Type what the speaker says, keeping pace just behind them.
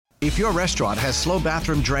If your restaurant has slow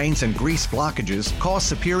bathroom drains and grease blockages, call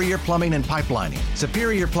Superior Plumbing and Pipelining.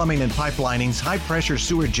 Superior Plumbing and Pipelining's high-pressure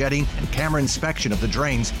sewer jetting and camera inspection of the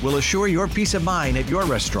drains will assure your peace of mind at your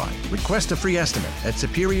restaurant. Request a free estimate at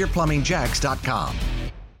SuperiorPlumbingJacks.com.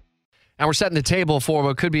 And we're setting the table for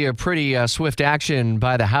what could be a pretty swift action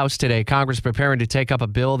by the House today. Congress preparing to take up a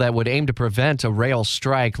bill that would aim to prevent a rail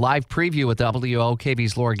strike. Live preview with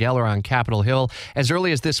WOKV's Laura Geller on Capitol Hill. As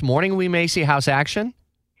early as this morning, we may see House action?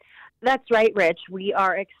 That's right, Rich. We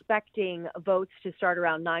are expecting votes to start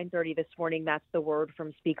around 9:30 this morning. That's the word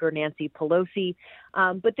from Speaker Nancy Pelosi.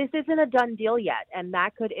 But this isn't a done deal yet, and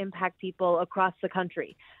that could impact people across the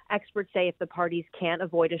country. Experts say if the parties can't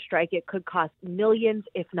avoid a strike, it could cost millions,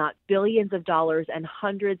 if not billions of dollars and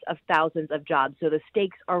hundreds of thousands of jobs. So the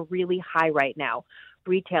stakes are really high right now.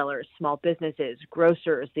 Retailers, small businesses,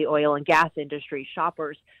 grocers, the oil and gas industry,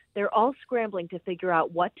 shoppers, they're all scrambling to figure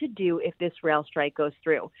out what to do if this rail strike goes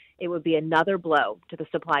through. It would be another blow to the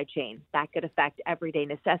supply chain. That could affect everyday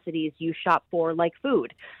necessities you shop for, like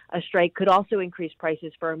food. A strike could also increase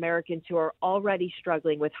prices for Americans who are already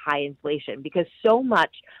struggling with high inflation because so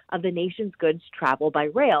much of the nation's goods travel by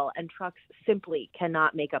rail, and trucks simply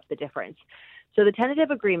cannot make up the difference. So the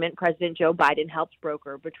tentative agreement President Joe Biden helped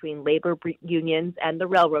broker between labor unions and the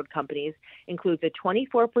railroad companies includes a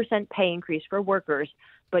 24% pay increase for workers,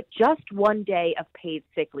 but just 1 day of paid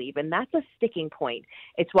sick leave. And that's a sticking point.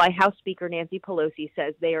 It's why House Speaker Nancy Pelosi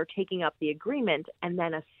says they are taking up the agreement and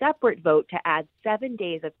then a separate vote to add 7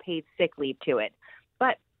 days of paid sick leave to it.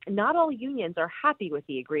 But not all unions are happy with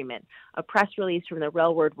the agreement. A press release from the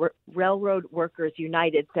Railroad Workers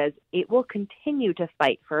United says it will continue to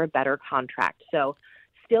fight for a better contract. So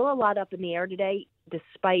still a lot up in the air today,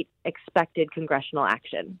 despite expected congressional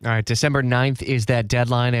action. All right, December 9th is that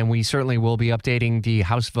deadline, and we certainly will be updating the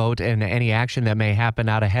House vote and any action that may happen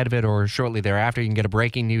out ahead of it or shortly thereafter. You can get a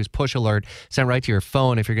breaking news push alert sent right to your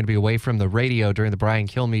phone if you're going to be away from the radio during the Brian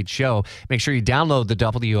Kilmeade Show. Make sure you download the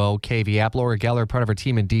WOKV app. Laura Geller, part of our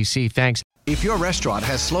team in D.C., thanks. If your restaurant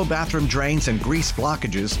has slow bathroom drains and grease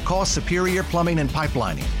blockages, call Superior Plumbing and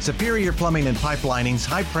Pipelining. Superior Plumbing and Pipelining's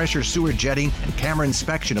high-pressure sewer jetting and camera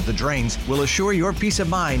inspection of the drains will assure your peace of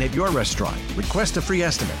mind at your restaurant. Request a free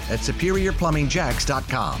estimate at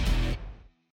SuperiorPlumbingJacks.com.